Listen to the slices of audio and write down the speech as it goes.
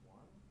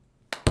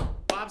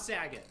Bob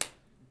Saget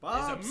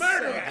Bob is a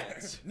murderer.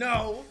 Saget.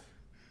 No.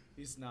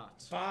 He's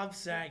not. Bob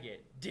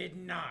Saget did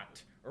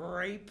not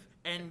rape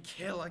and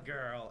kill a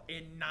girl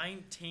in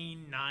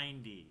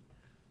 1990.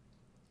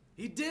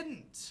 He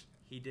didn't.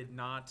 He did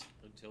not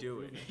Until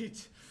do it. proven.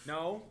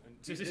 No,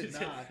 He did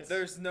not.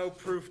 there's no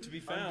proof to be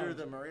found. Under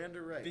the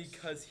Miranda rights.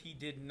 Because he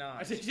did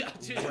not Dude.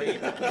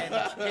 rape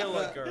and kill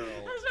a girl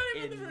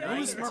not even in the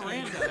Who's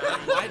 1990.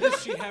 Miranda? Why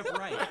does she have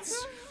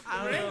rights?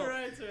 I don't Miranda know.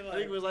 rights are I like.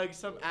 think it was like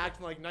some act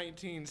in like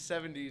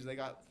 1970s. They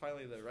got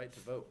finally the right to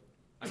vote.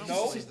 I don't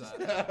No. believe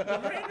that. The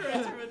Miranda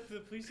rights are what the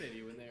police say to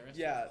you when they arrest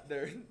you. Yeah,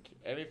 they're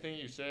Anything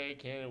you say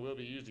can and will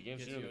be used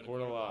against Gets you in in the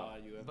court of law.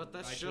 You have But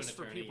that's right to an just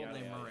for attorney, people yada,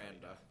 named yada,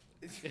 Miranda.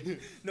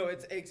 no,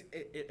 it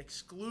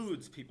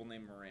excludes people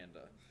named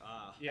Miranda.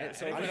 Ah. Yeah, And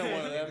so anything I know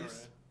one of named them. Miranda.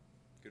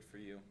 Good for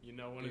you. You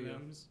know one Do of you?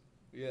 them's?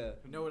 Yeah.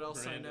 You know what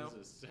else I Miranda's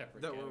know? a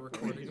separate That we're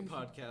category. recording a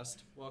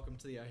podcast. Welcome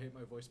to the I Hate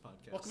My Voice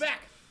podcast. Welcome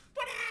back.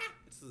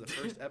 This is the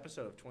first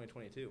episode of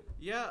 2022.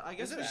 Yeah, I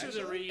guess Is we it should. This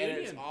is a And it's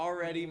reunion.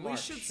 already We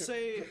March. should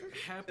say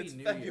Happy It's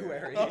New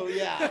February. Year. Oh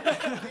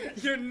yeah.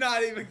 You're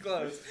not even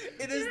close.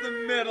 It is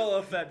the middle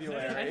of I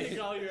February. think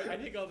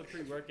all the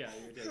pre-workout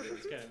you're taking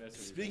is kind of messing with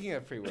you. Speaking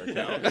of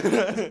pre-workout,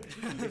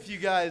 if you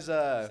guys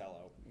Sellout.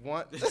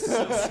 want,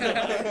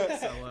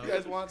 Sellout. if you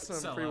guys want some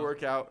Sellout.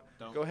 pre-workout,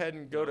 Don't. go ahead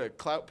and go to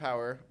Clout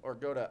Power or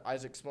go to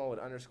Isaac Smallwood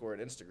 _ at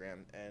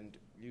Instagram and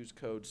use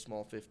code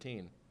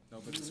SMALL15.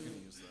 Nobody's gonna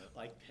use that.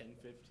 Like Pen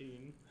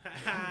 15.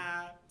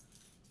 I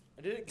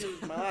did it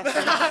because my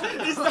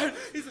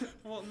last name.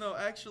 Well, no,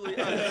 actually.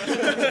 My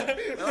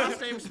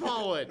last name's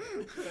Smallwood.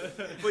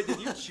 Wait,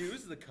 did you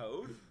choose the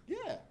code?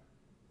 Yeah,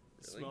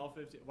 Small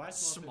 15. Why small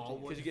 15?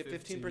 Smallwood. because you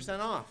get 15%. 15%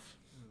 off.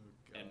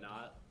 Oh, And God.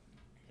 not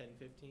Pen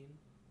 15?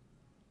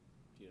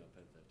 Do you know what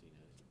Pen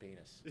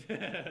Penis. 15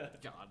 is?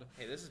 God.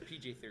 Hey, this is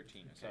PG-13. Okay.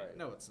 Sorry.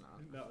 No, it's not.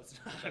 No, it's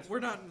not. We're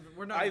not.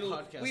 We're not. I in l-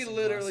 podcasting we class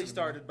literally anymore.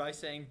 started by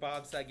saying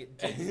Bob Saget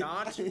did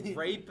not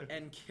rape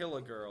and kill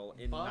a girl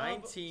in Bob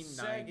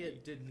 1990.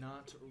 Saget did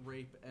not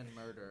rape and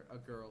murder a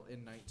girl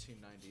in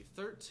 1990.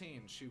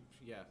 13.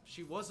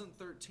 She wasn't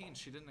 13.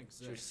 She didn't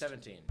exist. She was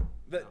 17.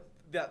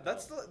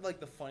 That's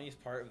the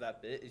funniest part of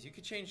that bit is you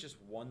could change just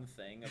one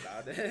thing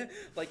about it.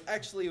 Like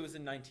actually, it was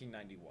in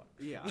 1991.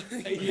 Yeah.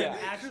 Yeah.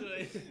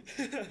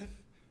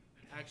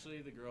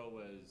 Actually, the girl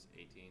was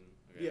 18.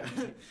 Okay. Yeah.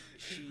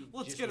 She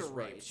Let's just get was it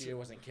raped. right. She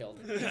wasn't killed.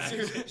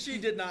 she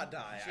did not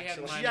die. She had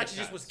Actually, minor She actually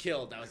just cuts. was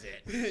killed. That was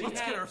it. Let's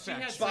get our She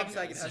had facts. Bob seven-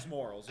 Saget has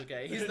morals.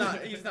 Okay, he's not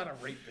a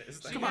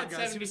rapist. She Come on, had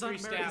guys, he was on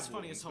 73 America's stab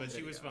Funniest wounds, Home but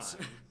she was Videos.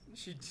 fine.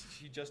 She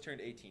just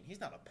turned 18. He's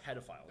not a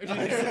pedophile.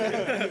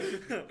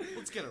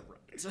 Let's get it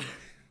right.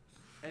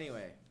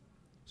 Anyway,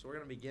 so we're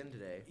gonna begin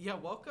today. Yeah,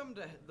 welcome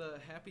to the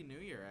Happy New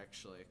Year,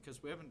 actually,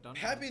 because we haven't done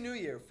Happy one. New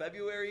Year,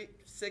 February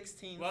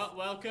 16th. Well,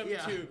 welcome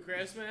Yeah. to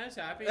Christmas,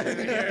 Happy New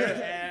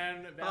Year,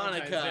 and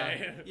Valentine's Hanukkah.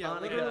 Day. Yeah,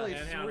 Hanukkah. literally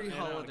And three Hanukkah.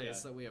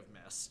 holidays that we have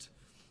missed.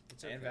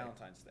 It's and okay.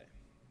 Valentine's Day.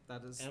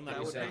 That is And like that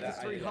you would said, make it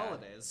that- three yeah.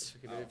 holidays.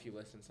 It's okay if you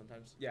listen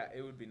sometimes. Yeah,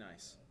 it would be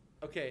nice.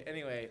 Okay.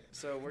 Anyway,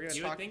 so we're gonna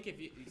You talk. would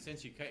think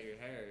since you cut your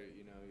hair,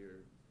 you know,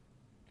 your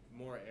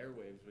more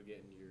airwaves would get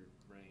into your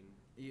brain.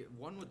 Yeah,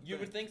 one would. You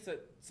would think that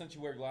since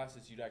you wear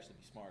glasses, you'd actually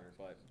be smarter,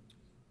 but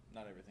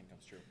not everything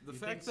comes true. The You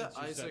fact think that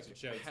since you're Isaac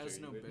such a jokester, has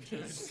you no would-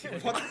 bitches.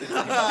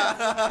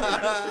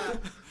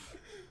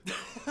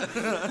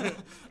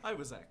 I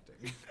was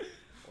acting.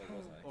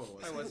 Or was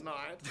I was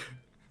not.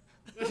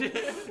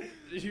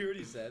 You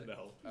already said.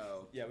 No.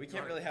 Oh. Yeah, we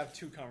can't really have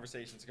two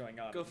conversations going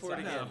on. Go at the for it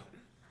same again. time.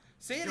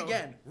 Say it Go.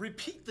 again.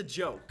 Repeat the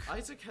joke.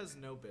 Isaac has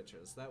no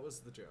bitches. That was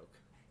the joke.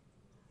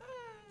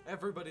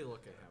 Everybody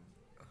look at him.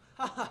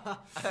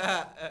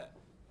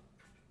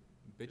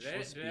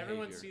 Bitchless Did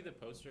everyone behavior. see the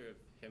poster of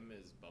him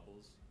as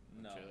Bubbles?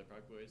 from No. Trailer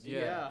Park Boys?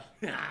 Yeah.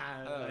 Yeah.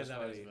 that was was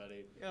funny.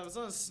 funny. Yeah, it was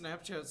on a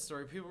Snapchat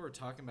story. People were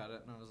talking about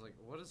it, and I was like,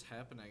 "What is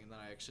happening?" And then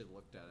I actually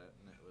looked at it,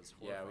 and it was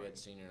Yeah, horrifying. we had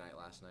senior night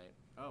last night.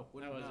 Oh,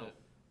 what do How you was know? it?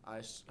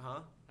 Huh?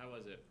 How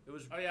was it? It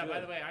was. Oh yeah. By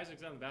good. the way,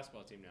 Isaac's on the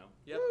basketball team now.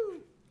 Yep.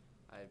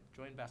 I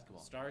joined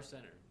basketball. Star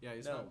center. Yeah,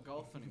 he's No. not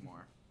golf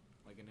anymore,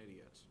 like an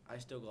idiot. I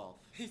still golf.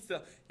 He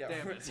still, yeah,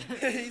 Damn it.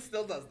 he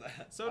still does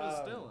that. So does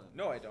Dylan.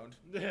 No, I don't.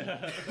 He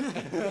doesn't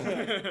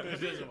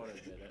want to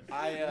admit it.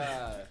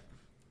 I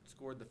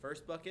scored the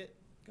first bucket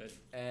Good.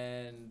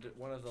 and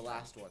one of the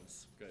last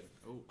ones. Good.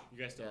 Oh, You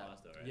guys still Yeah.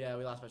 lost though, right? Yeah,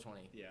 we lost by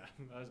 20. Yeah.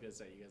 I was gonna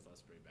say you guys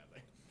lost pretty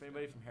badly. If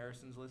anybody from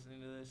Harrison's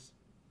listening to this,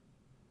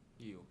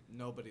 you.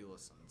 nobody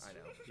listens. I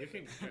know. You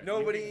can.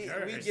 Nobody, you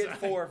can we curse. get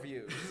 4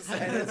 views,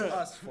 and it's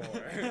us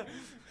 4.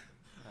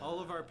 All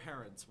of our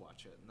parents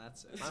watch it, and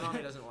that's it. My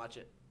mommy doesn't watch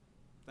it.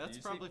 That's You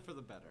see- probably for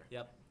the better.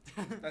 Yep.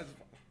 That's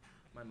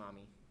My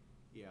mommy.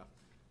 Yeah.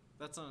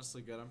 That's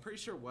honestly good. I'm pretty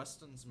sure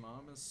Weston's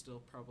mom is still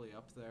probably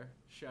up there.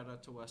 Shout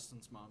out to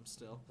Weston's mom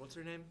still. What's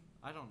her name?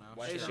 I don't know.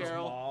 Hey, Weston's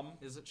Cheryl. mom.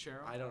 Is it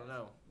Cheryl? I don't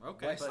know.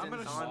 Okay. Weston's I'm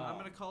gonna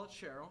mom. call it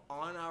Cheryl.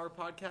 On our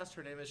podcast,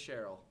 her name is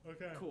Cheryl.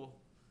 Okay. Cool.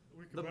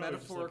 We could The probably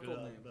just look it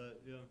metaphorical up, name.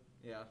 But yeah.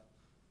 Yeah. Like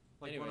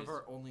one Anyways. of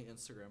our only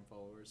Instagram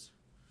followers.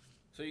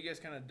 So you guys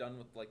kind of done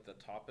with like the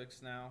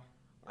topics now?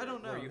 I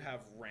don't know. Where you have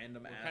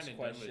random We're ass kind of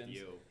done with questions.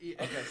 you.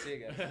 Yeah. Okay, see you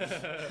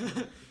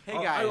again.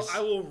 Hey guys. I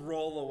will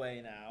roll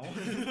away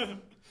now.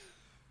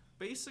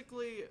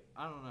 Basically,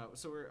 I don't know.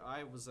 So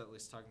I was at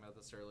least talking about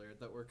this earlier,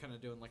 that we're kind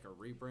of doing like a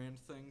rebrand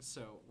thing.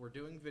 So we're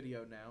doing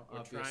video now, We're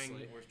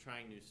obviously.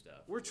 trying new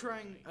stuff. We're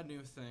trying a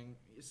new thing.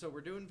 So we're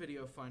doing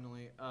video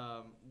finally.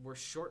 We're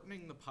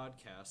shortening the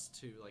podcast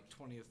to like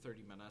 20 to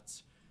 30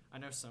 minutes. I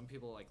know some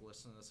people like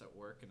listen to this at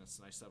work, and it's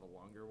nice to have a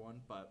longer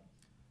one, but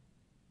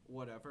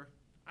whatever.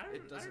 I It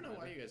don't doesn't know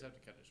why matter. you guys have to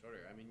cut it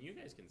shorter. I mean, you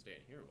guys can stay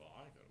in here while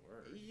I go to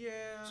work.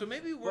 Yeah. So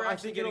maybe we're Well, I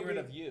actually think getting it'll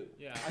rid be- of you.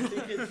 Yeah. I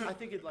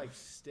think it'd like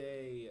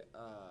stay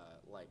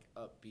like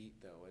upbeat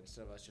though,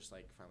 instead of us just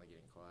like finally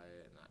getting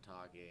quiet and not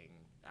talking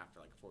after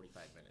like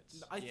 45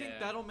 minutes. I think Yeah.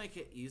 that'll make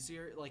it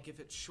easier. Like if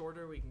it's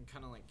shorter, we can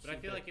kind of like. But I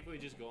keep feel it like if we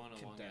just go on a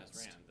long ass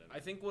condensed. rant, then I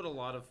think what a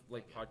lot of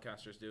like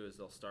podcasters do is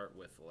they'll start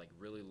with like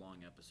really long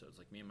episodes.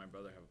 Like me and my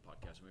brother have a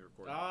podcast and we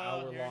record an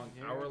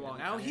hour long.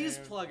 Now he's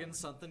Yeah. plugging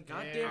something.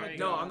 God Yeah, damn there it! you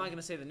No, go. I'm not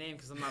gonna say the name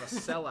because I'm not a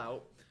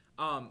sellout.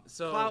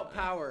 So Clout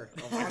Power.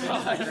 on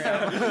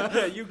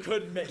Instagram, you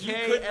couldn't make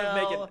it.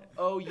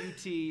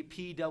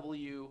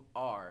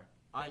 KLOUTPWR.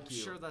 I'm Thank you.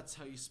 sure that's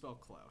how you spell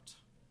clout.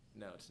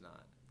 No, it's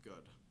not. Good.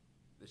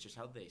 That's just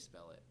how they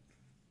spell it.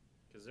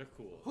 because they're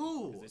cool.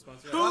 Who? 'Cause they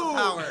sponsor Clout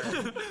Power.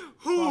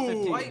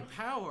 Who? White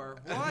power.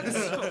 What?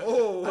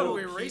 Oh, Are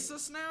we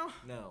racist now?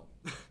 No.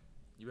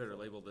 You better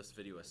label this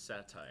video as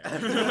satire.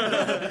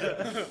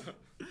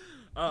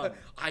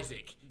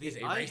 Isaac is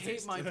a I racist.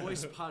 Hate My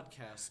Voice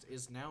podcast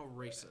is now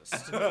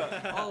racist.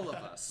 All of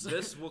us.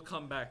 This will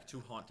come back to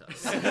haunt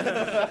us.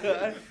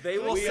 They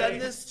will We send are-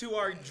 this to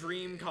our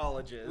dream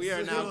colleges. We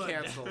are now Do it.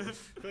 canceled and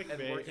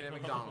Clickbait. working at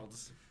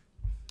McDonald's.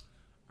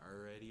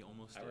 already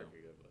almost I there. work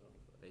at Goodwill.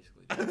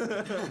 Basically,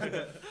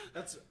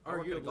 That's I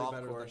work at a arguably golf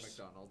better course.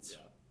 than McDonald's.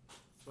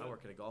 I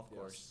work at a golf Yes.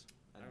 course.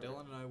 And I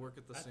Dylan and I work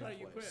at the I same thought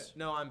you place. quit.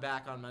 No, I'm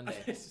back on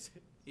Monday.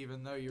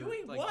 Even though you're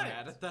Doing like what?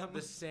 mad at them.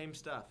 The same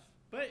stuff.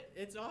 But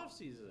it's off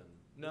season.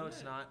 No, isn't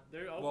it's it? not.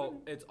 They're open.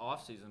 well, it's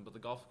off season, but the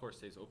golf course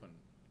stays open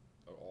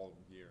all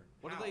year.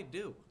 What How? do they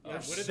do? Yeah,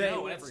 There's what if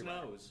snow it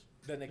everywhere. snows?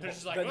 Then they They're close.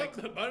 just like, then oh,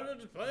 the button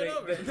just play they, it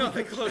over. no,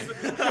 they close.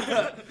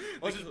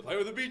 Let's just play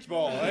with a beach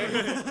ball,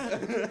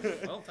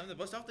 eh? Well, time to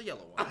bust out the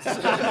yellow ones.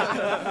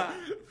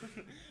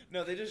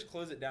 No, they just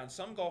close it down.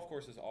 Some golf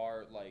courses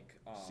are like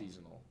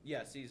Seasonal.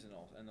 Yeah,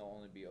 seasonal, and they'll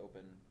only be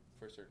open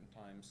for certain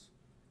times.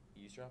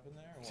 Eavesdrop in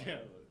there? Or what? Yeah,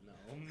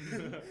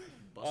 no.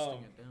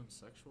 Busting it down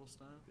sexual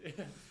style?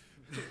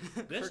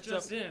 This Perked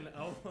just in.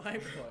 Oh my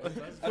boy.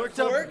 A Quirked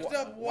quirked up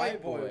up, wh- white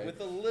white boy boy.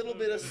 with a little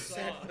bit of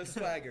Sauce.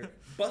 swagger.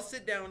 Bust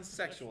it down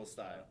sexual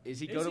style. Is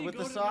he goaded with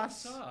the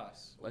sauce?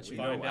 Let you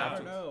Find know out.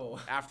 after, No.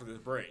 after this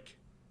break.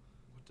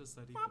 What does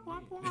that even mean?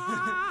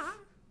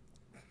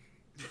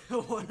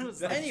 What is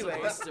that Anyway,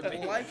 supposed to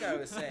mean? like I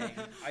was saying,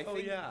 I Oh,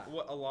 think yeah.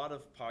 what a lot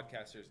of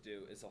podcasters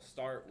do is they'll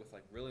start with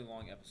like really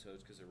long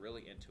episodes because they're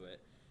really into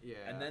it, Yeah.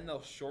 and then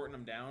they'll shorten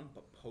them down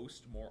but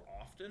post more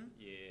often.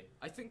 Yeah.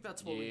 I think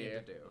that's what we need Yeah.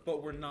 to do.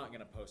 But we're not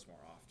gonna post more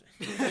often.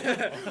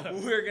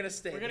 We're gonna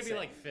stay. We're the gonna be same.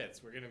 like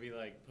Fitz. We're gonna be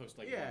like post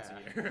like Yeah.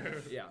 once a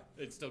year. Yeah.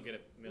 It'd still get a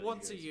million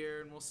Once a views.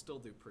 year, and we'll still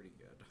do pretty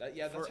good. That,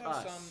 that's For how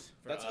us. some.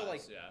 For That's how us,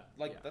 like yeah.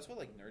 Yeah. that's what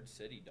like Nerd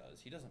City does.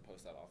 He doesn't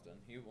post that often.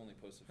 He only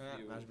posts a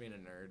few. Imagine being a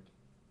nerd.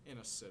 In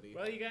a city.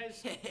 Well, you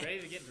guys ready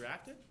to get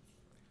drafted?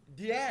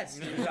 Yes,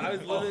 dude. I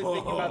was literally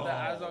thinking about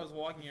that as I was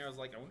walking here. I was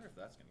like, I wonder if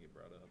that's gonna get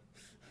brought up.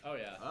 Oh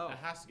yeah. Oh. It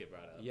has to get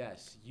brought up.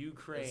 Yes,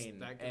 Ukraine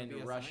that gonna and be a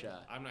thing? Russia.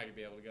 I'm not gonna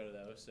be able to go to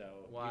those,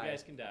 so Why? you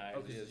guys can die.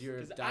 Oh, 'cause you're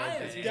 'Cause I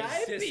have diabetic.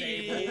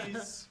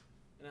 diabetes.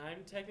 And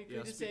I'm technically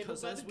Yes, disabled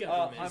because by as the we-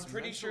 government. I'm is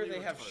pretty sure mentally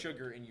they have retarded.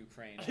 sugar in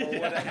Ukraine or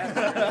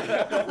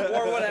whatever,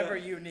 or whatever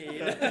you need.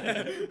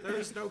 There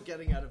is no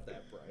getting out of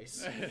that,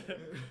 Bryce.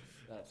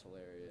 That's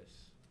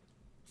hilarious.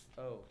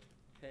 Oh,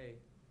 hey.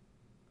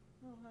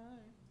 Oh, hi.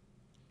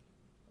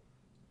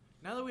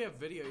 Now that we have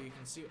video, you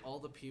can see all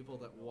the people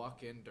that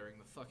walk in during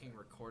the fucking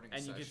recording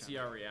And you session. can see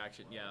our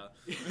reaction, yeah.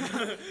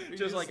 We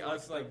Just like look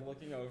us, like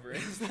looking over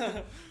it.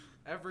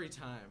 every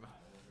time.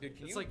 Dude,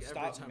 can It's you like every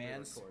stop time we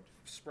mans record.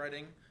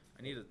 spreading?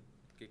 I need to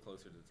get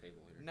closer to the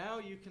table here, Now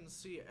you can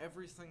see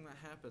everything that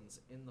happens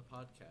in the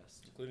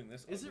podcast. including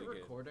this. Is it ugly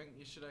kid. recording?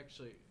 You should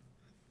actually.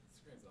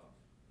 Screen's off.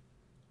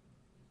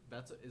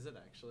 Is it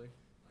actually?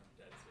 I'm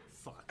dead serious.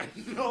 Fuck.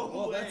 No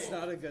Well, that's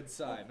not a good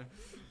sign.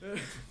 It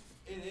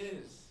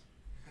is.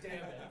 Damn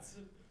it.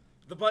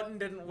 The button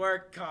didn't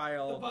work,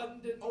 Kyle. button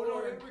didn't Oh no,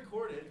 it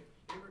recorded.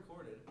 It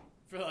recorded.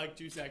 For like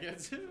 2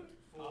 seconds.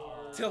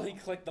 Till he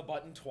clicked the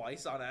button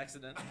twice on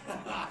accident.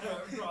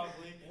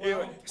 Probably. He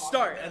went,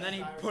 start, and then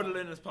he put it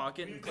in his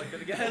pocket and clicked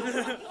it again.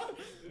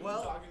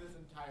 Well, talking this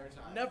entire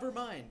time. Never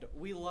mind.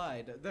 We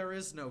lied. There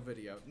is no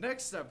video.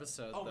 Next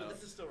episode, Oh, though. but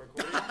this is still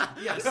recording.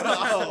 Yes.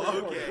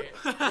 Oh,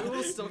 okay. We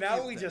will still Now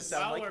keep we this. just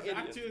sound Well, like we're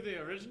back idiots. to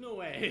the original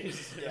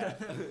ways. Yeah.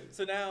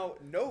 So now,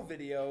 no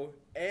video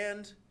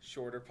and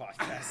shorter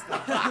podcast.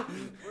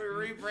 We're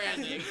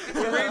rebranding.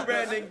 We're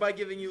rebranding by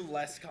giving you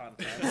less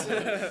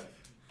content.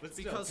 But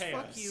still, Because pay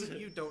fuck us.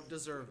 you don't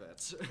deserve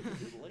it.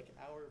 Lick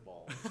our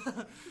balls.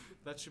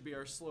 That should be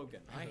our slogan.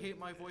 I Hate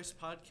My Voice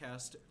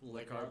podcast,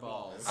 lick Lick our our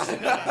balls. balls.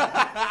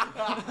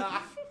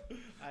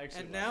 I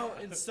actually And love now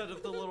that. instead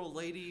of the little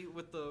lady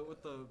with the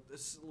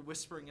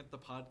whispering at the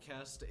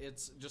podcast,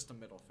 it's just a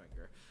middle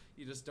finger.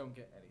 You just don't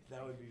get anything.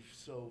 That would be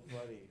so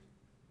funny.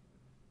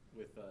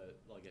 with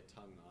like a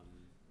tongue on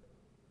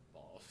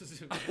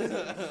balls.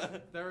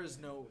 There is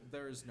no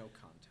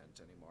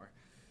content anymore.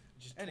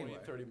 Just Anyway.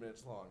 30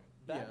 minutes long.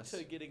 Back Yes.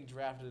 to getting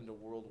drafted into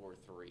World War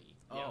III.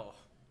 Yeah. Oh,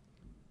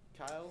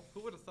 Kyle,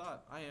 who would have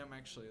thought? I am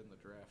actually in the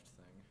draft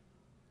thing.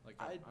 Like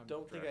I I'm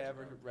don't think I drafted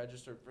ever out.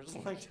 registered for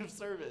selective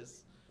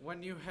service.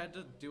 When you had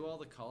to do all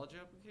the college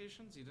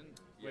applications, you didn't.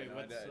 Wait, no,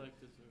 what's I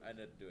selective service? I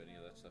didn't do any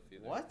of that stuff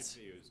either. What?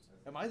 Confused.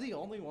 Am I the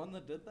only one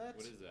that did that?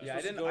 What is that? Yeah,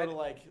 I Supposed to didn't- go I to d-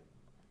 like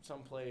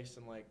some place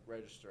and like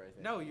register. I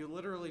think. No, you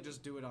literally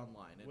just do it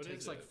online. It What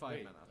takes is like it? 5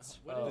 Wait, minutes.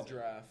 What Oh. is The it?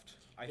 draft.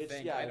 I It's,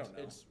 think. yeah, I it's, don't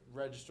know. it's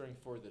registering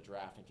for the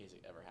draft in case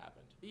it ever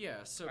happened.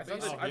 Yeah, so I thought,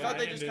 basically, I yeah, thought I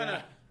they didn't just do kind of.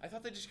 that. I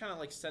thought they just kind of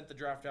like sent the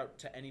draft out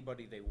to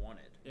anybody they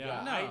wanted.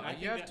 Yeah, no, I you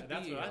think have to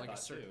that's be what I like a thought,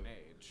 certain too.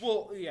 age.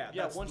 Well, yeah,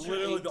 Yeah, that's once you're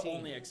literally the 18.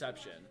 only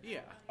exception,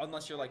 Yeah.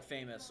 unless you're like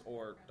famous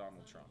or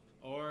Donald Trump.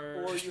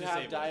 Or Or you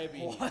have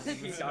disabled.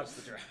 diabetes. That's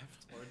the draft.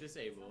 Or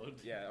disabled.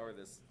 Yeah, or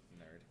this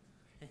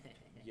nerd.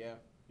 Yeah.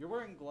 You're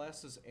wearing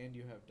glasses and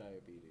you have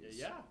diabetes.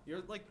 Yeah.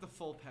 You're like the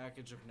full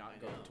package of not I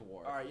going know. to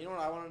war. All right. You know what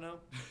I want to know?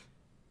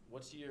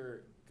 What's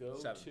your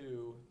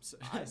go-to?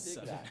 I dig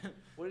 7. that.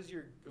 What is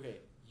your okay?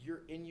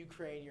 You're in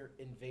Ukraine. You're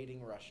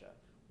invading Russia.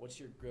 What's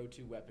your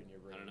go-to weapon you're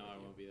I bringing? don't know. I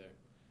with won't you? be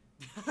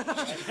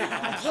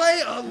there.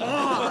 Play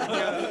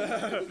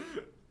along.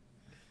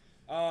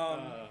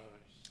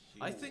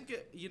 I shoot. think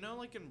you know,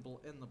 like in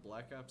the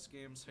Black Ops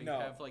games, how No,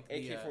 you have like the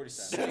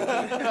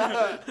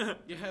AK-47.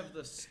 you have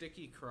the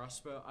sticky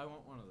crossbow. I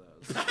want one of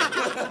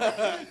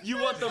those. You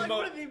want the Like one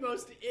most. of the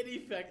most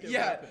ineffective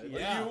Yeah, weapons.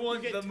 yeah. You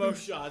want get the two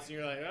most- shots and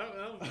you're like,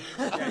 oh,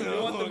 Yeah,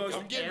 you want the Come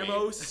most get me.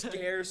 ammo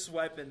scarce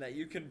weapon that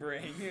you can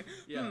bring.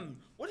 Yeah.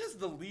 What has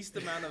the least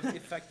amount of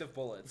effective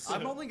bullets?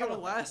 I'm only gonna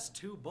last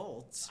 2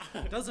 bolts.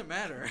 Doesn't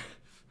matter.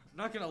 I'm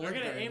not gonna They're live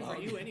gonna very aim long.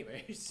 for you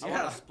anyways. I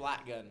Yeah. want a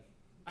splat gun.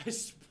 I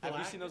Have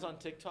you seen those on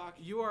TikTok?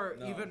 You are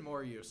No. even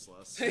more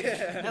useless.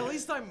 Yeah. At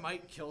least I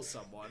might kill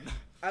someone.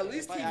 At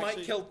least If I he actually-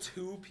 might kill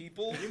 2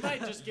 people. You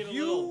might just get a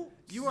You little.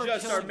 You are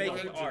just are killing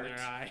making bulge art, in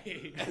their eye.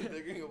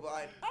 They're gonna go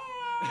blind.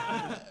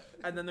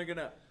 and then they're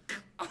gonna.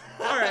 All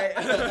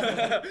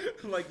right,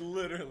 like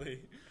literally.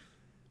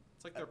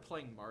 It's like they're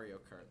playing Mario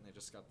Kart and they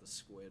just got the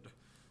squid.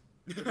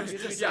 You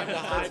just Yeah, have to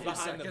that's hide 30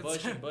 behind the seconds.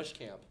 bush in bush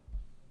camp.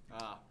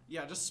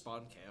 Yeah, just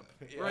spawn camp.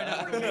 Yeah. Right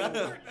out of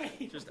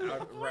the Just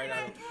out, right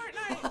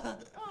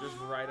out, just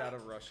right out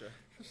of Russia,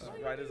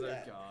 right as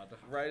a, God.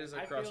 right as a I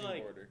feel crossing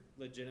like border.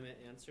 legitimate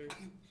answer.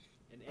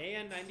 An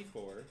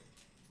AN-94,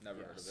 Never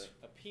heard of Yes. it.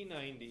 a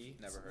P-90.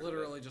 Never heard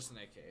Literally just an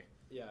AK.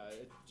 Yeah,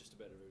 it's just a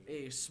better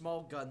version. A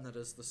small gun that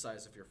is the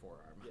size of your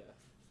forearm.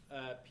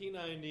 Yeah.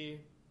 P-90. of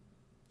it.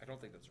 I don't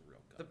think that's a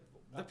real gun.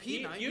 The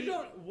P90. You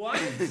don't what?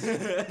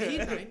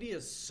 P90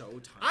 is so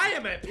tiny. I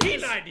am a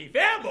P-90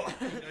 fanboy.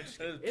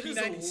 It is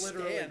P90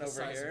 literally Stan the over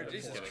size here. of a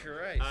Jesus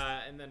forearm. Christ.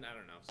 And then I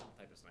don't know, some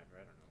type of sniper. I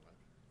don't know what.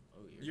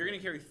 Oh, You're gonna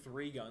carry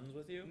 3 guns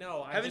with you?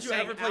 No, I'm Haven't just you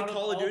saying ever played out of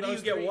Call of all Duty? You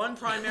those get three- 1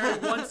 primary,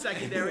 1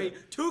 secondary,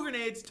 2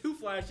 grenades, 2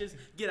 flashes.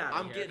 Get out of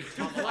I'm here.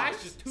 getting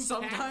Flash is too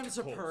Sometimes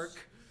a tacticals.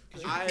 perk.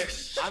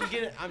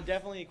 I'm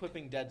definitely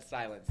equipping Dead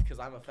Silence because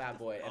I'm a fat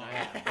boy and I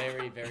have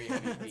very, very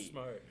heavy feet.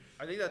 Smart.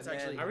 I think that's And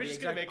actually then- Are we the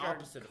just gonna exact make our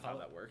opposite of how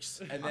that works.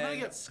 And I'm then gonna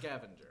get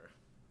scavenger.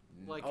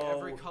 Like Oh,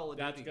 every Call of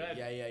that's Duty. good.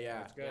 game. yeah.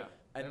 That's good. Yeah.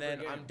 And Every then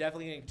game. I'm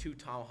definitely getting 2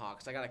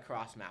 tomahawks. I gotta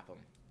cross map them.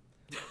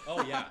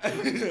 Oh yeah.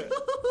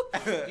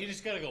 You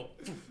just gotta go.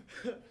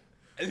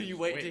 And then you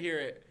wait Wait. to hear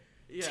it.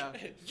 Yeah.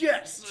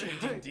 Yes.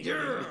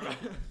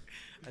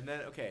 And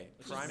then okay,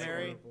 It's just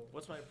primary. horrible.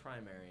 What's my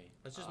primary?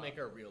 Let's just make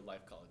our real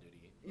life Call of Duty.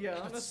 Yeah,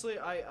 honestly,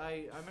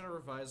 I'm gonna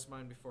revise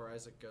mine before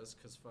Isaac goes,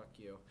 cause fuck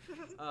you.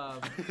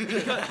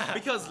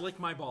 because lick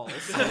my balls.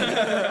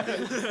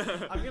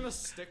 I'm gonna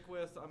stick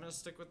with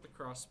the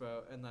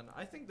crossbow, and then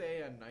I think the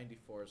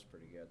AN-94 is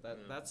pretty good.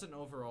 That's an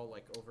overall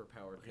like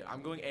overpowered. Okay, gun.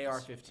 I'm going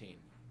AR-15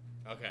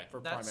 Okay. for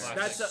That's-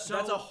 primary. That's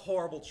a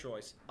horrible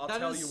choice. I'll That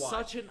tell is you why.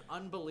 such an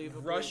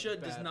unbelievable. Russia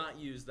does not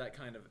use that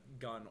kind of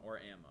gun or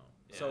ammo.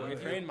 So Yeah. if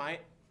Ukraine you might.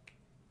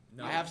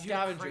 no, I have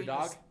scavenger, Ukraine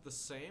dog. is the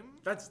same.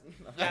 that's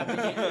Yeah, but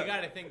you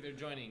gotta think they're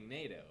joining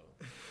NATO.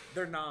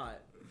 they're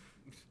not.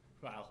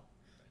 Well,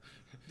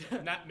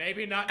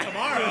 maybe not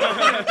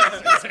tomorrow.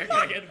 Since they're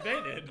gonna get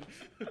invaded.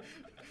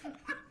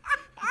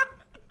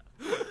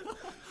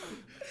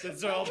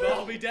 Since they'll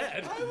all be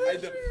dead. I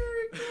wish we were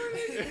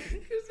recording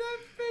because that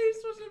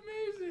face was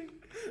amazing.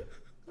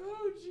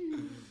 Oh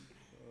jeez.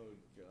 Oh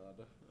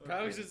god.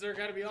 Probably since they're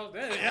gonna be all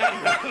dead.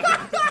 Yeah.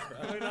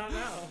 Probably not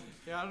now.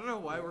 Yeah, I don't know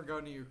why we're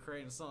going to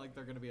Ukraine. It's not like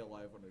they're gonna be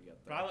alive when we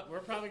get there. We're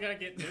probably gonna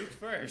get nuked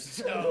first.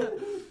 So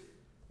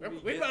we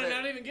get might there-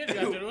 not even get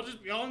drafted. We'll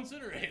just be all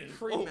incinerated.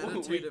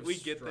 Premeditative we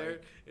get there,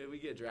 strike. and we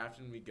get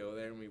drafted, and we go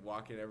there, and we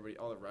walk in. Everybody,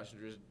 all the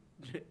Russians are just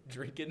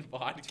drinking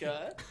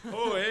vodka.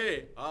 Oh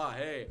hey,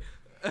 hey.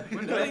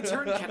 When did he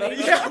turn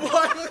Canadian? Yeah,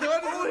 what is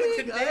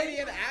the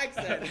Canadian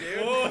accent, dude?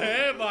 Oh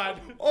hey, bud.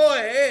 Oh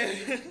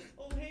hey.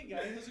 Oh hey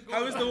guys, how's it going?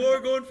 How is the war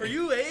going for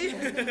you,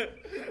 eh?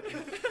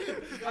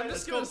 I'm just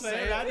Let's go gonna play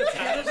say that it.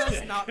 attack.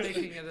 Canada's not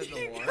making it in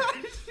the war.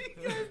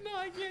 You guys know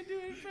I can't do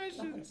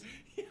impressions.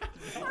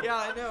 Yeah,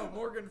 I know.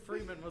 Morgan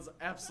Freeman was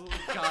absolutely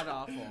god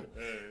awful.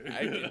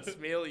 I can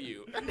smell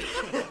you.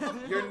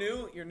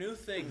 Your new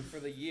thing for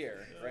the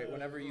year, right?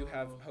 Whenever you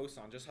have hosts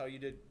on, just how you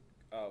did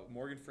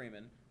Morgan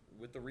Freeman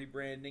with the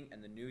rebranding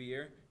and the new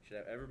year, you should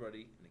have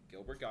everybody in a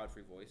Gilbert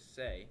Godfrey voice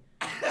say,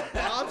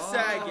 Bob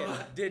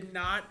Saget did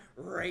not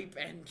rape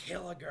and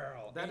kill a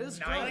girl. That in is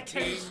correct.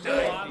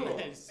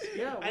 1990.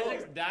 Yeah, well,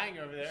 Isaac's dying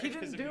over there. he didn't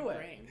because of do it.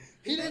 Ukraine.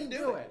 He didn't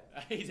do it.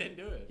 He didn't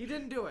do it. He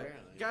didn't do it.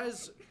 Apparently.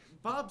 Guys,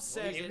 Bob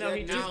Saget even though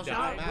he did just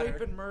not died.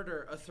 rape and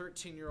murder a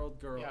 13-year-old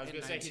girl Yeah, I was in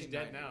gonna say he's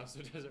dead 1990. now, so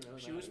it doesn't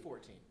really She was matter.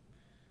 14.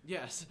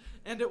 Yes,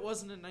 and it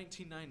wasn't in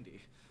 1990.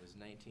 It was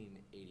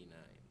 1989.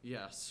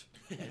 Yes.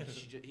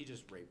 He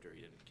just raped her.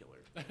 He didn't kill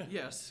her.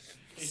 Yes.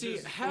 He See,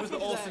 just- it half was of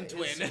the Olsen that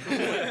twin. is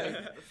completely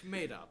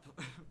made up.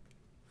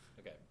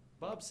 Okay.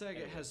 Bob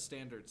Saget has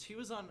standards. He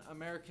was on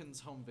Americans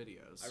Home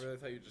Videos. I really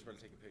thought you were just about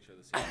to take a picture of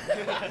the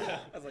scene.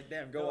 I was like,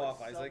 damn, go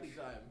off, Isaac.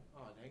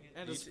 Oh, dang it.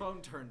 and Do his you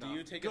phone turned Do off.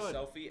 you take Good. a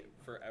selfie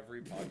for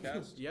every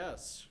podcast?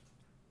 Yes.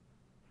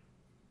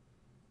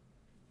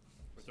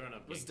 We're throwing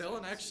up Was gang Dylan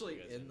signs, so actually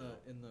you guys in know.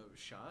 the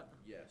shot?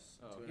 Yes.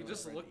 Oh, To he my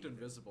just friend looked Ethan.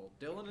 invisible.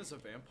 Dylan is a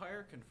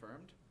vampire,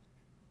 confirmed.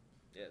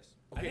 Yes.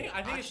 I think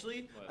it's-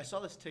 actually, What? I saw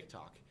this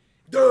TikTok.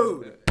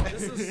 Dude!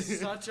 This is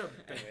such a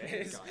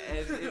Anyways.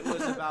 And it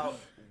was about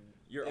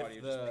Your If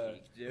audience the-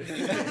 peaked, dude.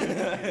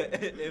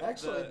 if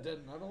Actually, the, it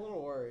didn't. I'm a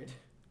little worried.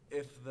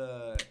 if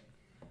the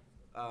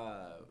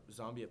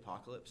zombie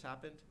apocalypse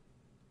happened,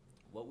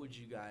 what would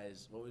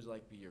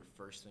like be your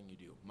first thing you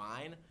do?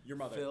 Mine, Your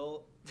mother.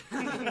 Phil.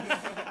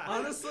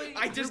 Honestly,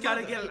 I just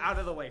gotta get it out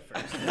of the way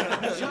first.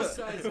 just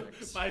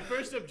Isaac's. My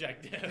first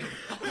objective.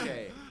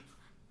 Okay,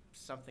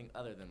 something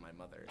other than my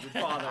mother. Your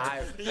father.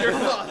 I- Your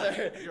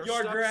father. Your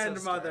Your stepsister.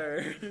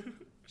 grandmother.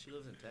 She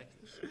lives in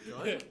Texas.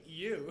 Good.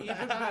 You.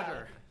 Even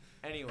better.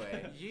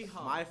 Anyway,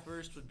 Yeehaw. my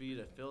first would be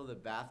to fill the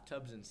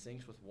bathtubs and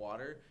sinks with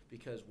water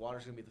because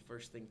water's gonna be the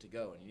first thing to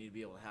go, and you need to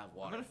be able to have I'm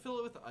water. gonna fill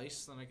it with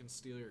ice, then I can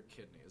steal your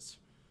kidneys.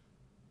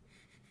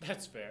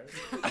 That's fair.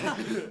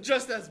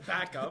 Just as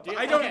backup. Dude,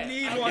 I don't okay,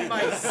 need okay. one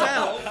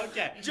myself.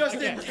 Okay. Just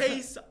okay. in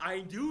case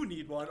I do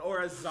need one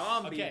or a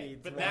zombie Okay,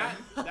 needs but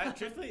one. that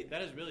truthfully,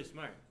 that is really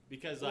smart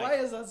because like Why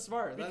is that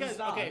smart? That because is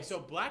not. okay, so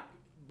black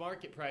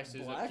market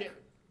prices Black?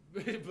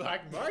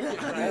 black market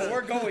prices. Well,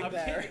 we're going of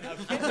there.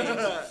 of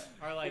kidneys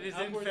are like it is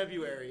in upward-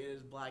 February. It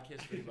is Black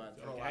History Month.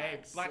 Okay,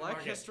 Relax. black Black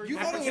market. history You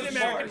thought it African was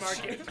American March.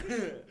 market.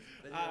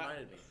 Then you Uh,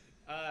 reminded me.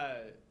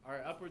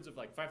 Are upwards of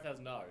like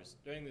 $5,000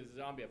 during the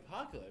zombie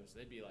apocalypse.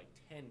 They'd be like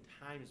 10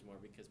 times more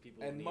because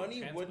people And need money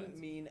transplants. wouldn't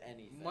mean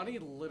anything. Money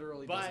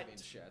literally But- doesn't mean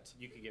shit.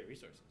 You could get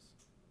resources.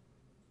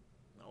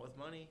 Not with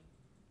money.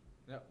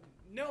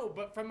 No,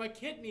 but from a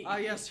kidney. Ah,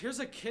 yes. Here's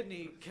a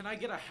kidney. Can I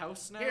get a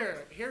house now?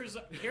 Here's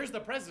the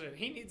president.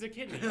 He needs a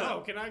kidney.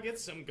 Oh, can I get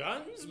some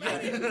guns, Yeah,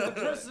 man? the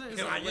president Can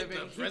isn't I get living.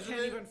 the He can't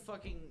president? even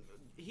fucking.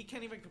 He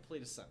can't even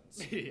complete a sentence.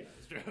 yeah,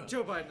 it's true.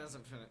 Joe Biden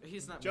isn't finished.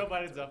 He's not. Joe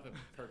making it Biden's up in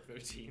perk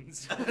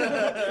 13s.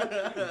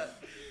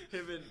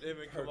 him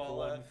and Perk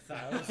Kamala.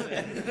 1000.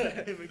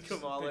 Him and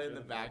Kamala in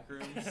the back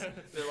rooms.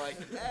 They're like,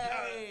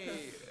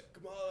 hey,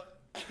 Kamala.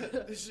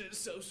 This shit is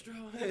so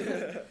strong.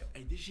 hey,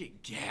 this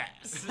shit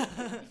gas.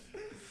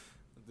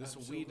 This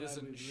I'm so weed glad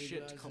isn't we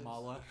shit, legalized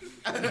Kamala.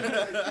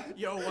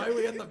 Yo, why are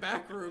we in the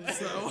back rooms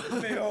though?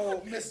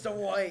 Yo, Mr.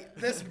 White,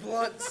 this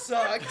blunt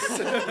sucks.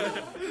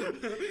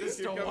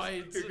 Mr.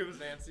 White. Here comes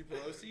Nancy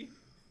Pelosi.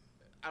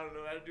 I don't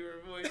know how to do her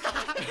voice.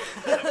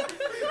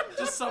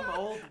 Just some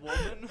old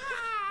woman.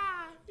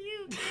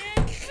 You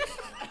bitch.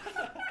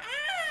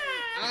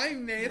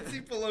 I'm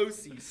Nancy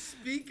Pelosi,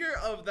 Speaker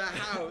of the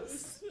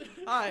House.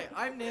 Hi,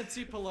 I'm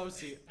Nancy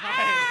Pelosi.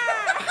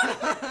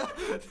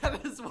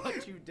 That is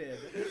what you did.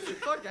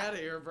 Fuck out of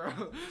here, bro.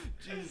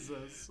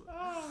 Jesus.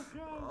 Oh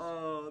god.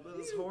 Oh, that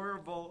is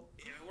horrible.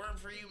 If it weren't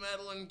for you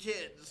meddling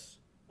kids.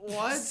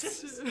 What?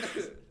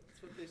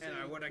 And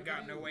I would have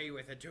gotten away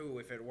with it too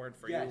if it weren't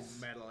for Yes.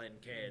 you meddling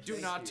kids. Do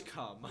not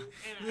come.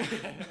 And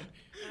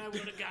I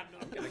would have gotten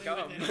away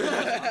come.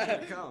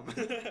 with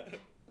it. Come.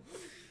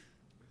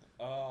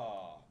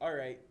 Oh, all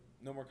right.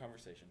 No more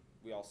conversation.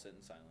 We all sit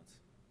in silence.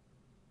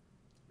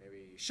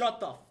 Maybe. Shut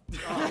the.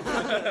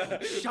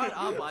 F- Shut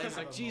up, Have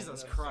Isaac. a Jesus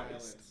moment of Christ.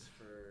 silence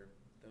For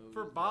those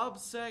For Bob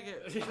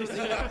Saget.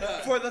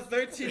 For the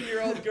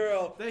 13-year-old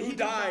girl That he who did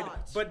died,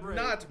 not but rape.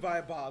 not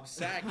by Bob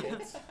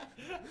Saget.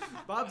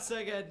 Bob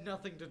Saget had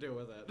nothing to do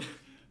with it.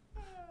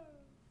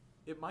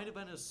 It might have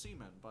been his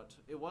semen, but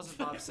it wasn't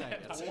Bob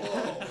Saget.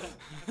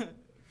 Whoa.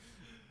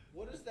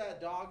 What is that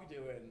dog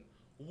doing?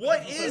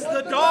 What is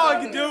the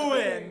dog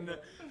doing?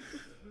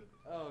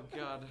 Oh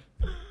God.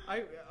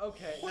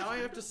 Okay, now I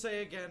have to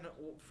say again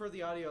for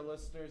the audio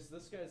listeners,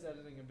 this guy's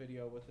editing a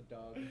video with a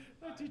dog.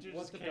 My teacher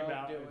What's just the came dog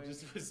out and doing?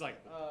 just was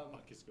like, what the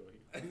fuck is going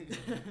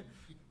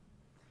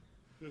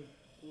on?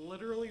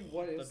 Literally,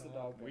 what is the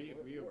dog doing?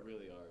 We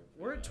really are.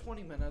 We're at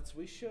 20 minutes.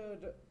 We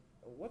should.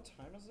 What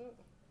time is it?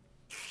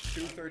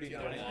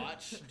 2:39.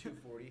 Watch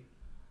 240.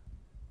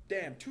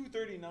 Damn,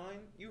 2:39.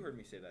 You heard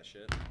me say that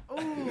shit. Oh,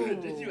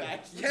 Did you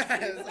actually?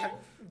 Yes, I'm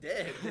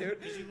dead, dude.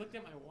 Because you looked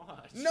at my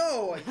watch.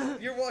 No,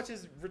 your watch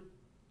is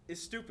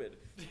stupid.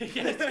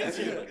 Yes,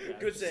 you looked at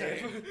Good it.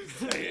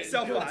 save.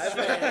 Self Good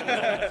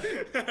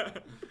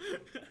five.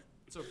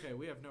 It's okay.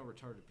 We have no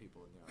retarded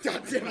people in the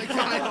God audience. damn it,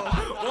 Kyle.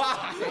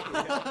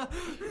 Why?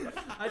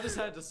 I just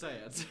had to say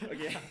it.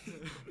 Okay.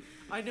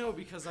 I know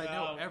because I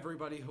know Um,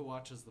 everybody who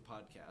watches the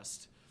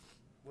podcast.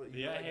 What,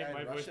 you Yeah, know that Hey, guy in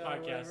My Voice Russia or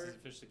podcast whatever? is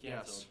officially Yes.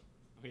 canceled.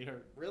 We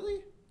are.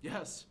 Really?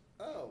 Yes.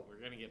 Oh.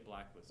 We're gonna get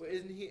blacklisted. Wait,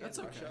 isn't he That's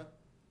in okay. Russia?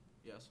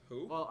 Yes.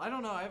 Who? Well, I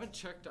don't know. I haven't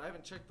checked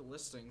the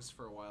listings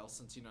for a while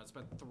since it's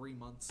been 3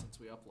 months since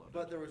we uploaded.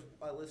 But there was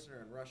a listener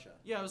in Russia.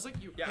 yeah, it was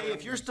like you. Yeah, Hey,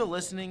 if you're still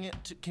listening,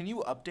 can you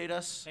update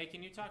us? Hey,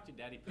 can you talk to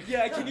Daddy? Please?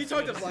 Yeah, can you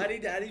talk to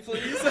Vladdy Daddy,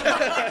 please?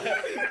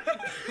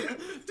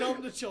 Tell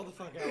him to chill the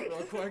fuck out real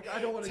quick. I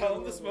don't want to Tell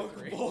him to smoke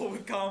a bowl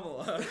with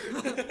Kamala.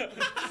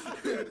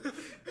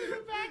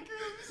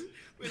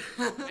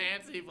 With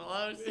Nancy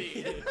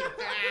Pelosi.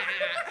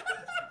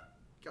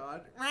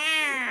 God.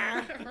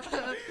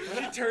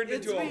 She turned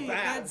It's into a me,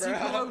 bat, Nancy bro.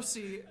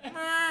 Pelosi.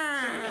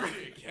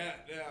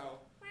 Cat now.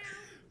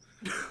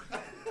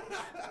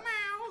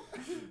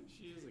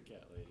 She is a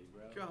cat lady,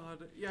 bro.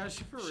 God. Yeah,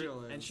 she for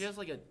real is. And she has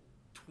like a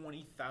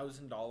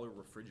 $20,000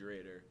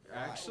 refrigerator.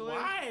 Actually.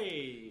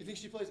 Why? You think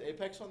she plays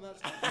Apex on that?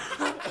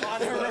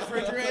 On her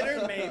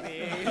refrigerator,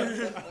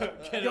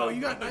 maybe. Yo,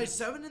 you got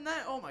 97 in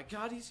that? Oh my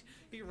God,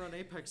 he can run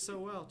Apex so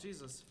well.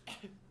 Jesus.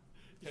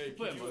 Hey,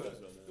 Can you want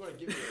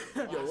to give me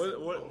a glass Yo,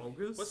 what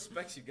August? what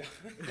specs you got?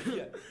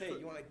 yeah. Hey,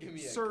 you want to give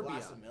me a Serbia.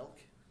 glass of milk?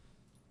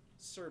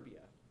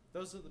 Serbia.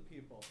 Those are the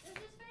people. Is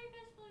this very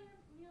visible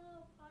your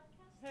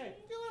podcast? Hey,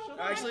 team? shut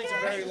Actually, it's a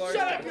very large.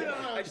 Shut up, country. you're not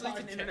on Actually, it's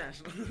an podcast.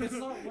 international. It's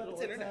not little,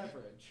 It's it's internet.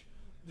 average.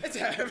 It's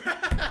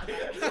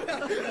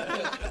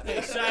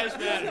Hey, size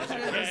matters,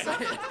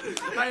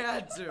 okay? I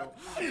had to.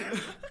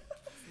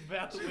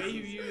 About the way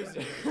you use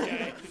it,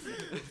 okay?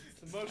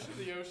 It's the motion of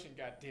the ocean,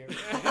 goddammit.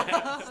 It's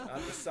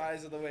not the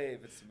size of the wave;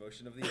 it's the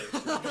motion of the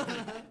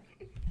ocean.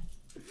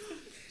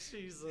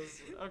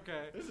 Jesus.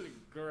 Okay. This is a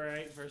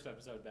great first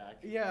episode back.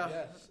 Yeah.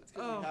 Yes, it's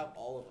because Oh. we have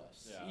all of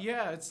us. Yeah.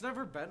 Yeah, it's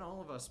never been all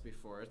of us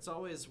before. It's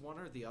always one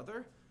or the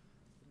other.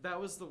 That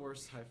was the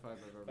worst high five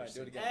I've ever Fine, do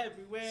seen. it again.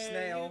 Everywhere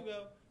Snail. you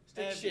go.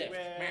 Stick shift.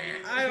 Everywhere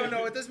you I don't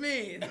know what this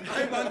means.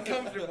 I'm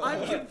uncomfortable.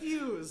 I'm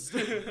confused.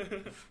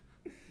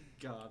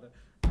 God.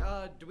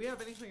 Do we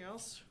have anything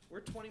else? We're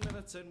 20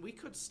 minutes in. We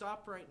could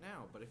stop right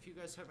now, but if you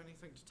guys have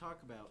anything to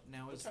talk about,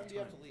 now What is time the do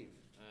you time. have to leave?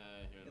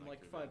 Here In like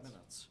 3 5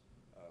 minutes.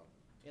 Oh.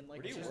 In like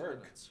Where do you 10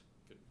 work? minutes.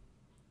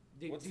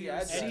 What's do the you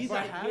address? see It's the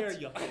right hat? here,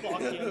 you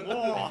fucking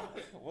moron.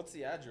 What's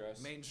the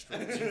address? Main Street.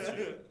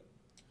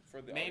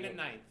 For the Main audio, and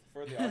 9th.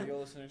 For the audio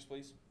listeners,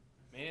 please.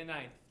 Main and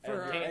 9th.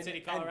 For our- Canyon City,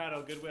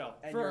 Colorado, Goodwill.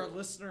 And For your, our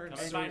listener in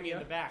Come find me in Serbia.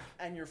 the back.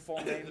 and your full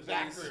name, The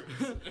back please.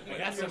 room. I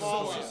got your some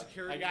social more.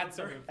 security I got number.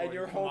 something for And you,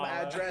 your home Kamala.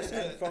 address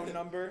and phone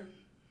number.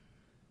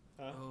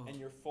 Huh? Oh. And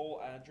your full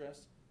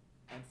address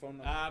and phone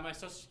number. My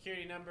social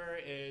security number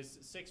is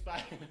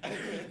 65.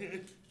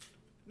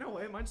 No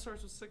way, mine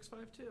starts with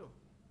 652.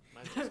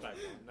 Mine's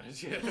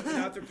 651.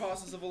 Now, through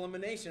process of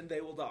elimination,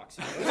 they will dox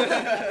you.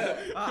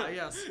 Ah,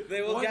 yes.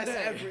 They will One guess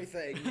day.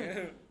 everything.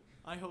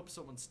 I hope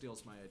someone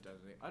steals my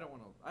identity. I don't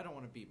want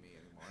to be me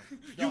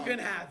anymore. You can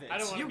have it. I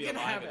don't want You to be can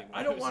alive have it. anymore.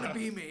 I don't want to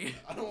be me.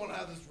 I don't want to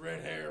have this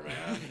red hair,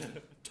 man.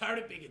 Tired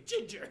of being a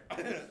ginger.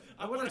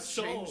 I want a to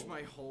change soul.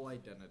 my whole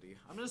identity.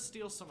 I'm gonna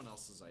steal someone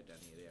else's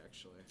identity,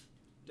 actually.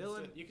 You can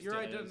Dylan, still- you can your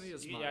still identity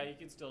is mine. Yeah, you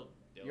can still.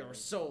 Dylan. Your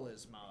soul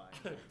is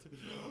mine.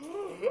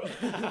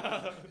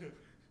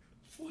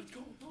 What's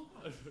going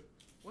on?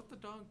 What the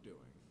dog doing?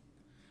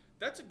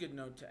 That's a good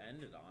note to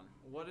end it on.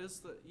 What is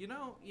the?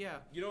 Yeah.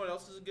 You know what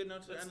else is a good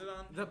note to end it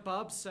on? That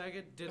Bob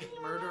Saget didn't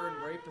murder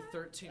and rape a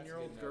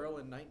 13-year-old That's a good girl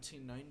in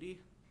 1990.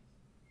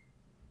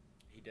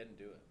 He didn't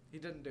do it. He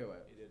didn't do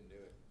it. He didn't do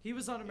it. He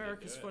was on didn't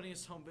America's do it.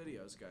 Funniest Home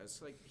Videos,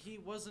 guys. Like he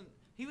wasn't.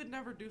 He would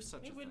never do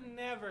such He a would thing.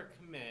 never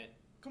commit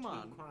Come two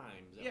on.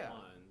 crimes at Yeah.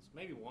 once.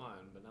 Maybe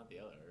one, but not the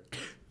other.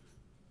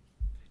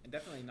 And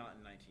definitely not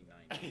in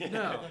 1990.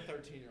 No. The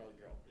 13-year-old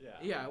girl.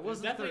 Yeah, it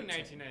wasn't definitely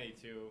 13.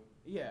 1992.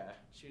 Yeah.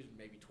 She was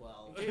maybe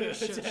 12. Get your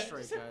shit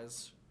straight,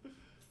 guys.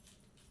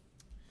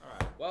 All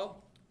right.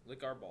 Well,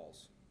 lick our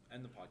balls.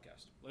 End the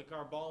podcast. Lick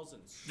our balls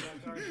and suck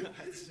our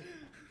nuts.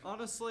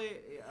 Honestly,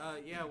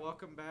 yeah.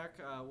 Welcome back.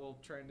 We'll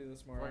try and do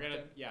this more We're often.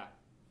 gonna, yeah.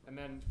 And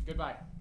then goodbye.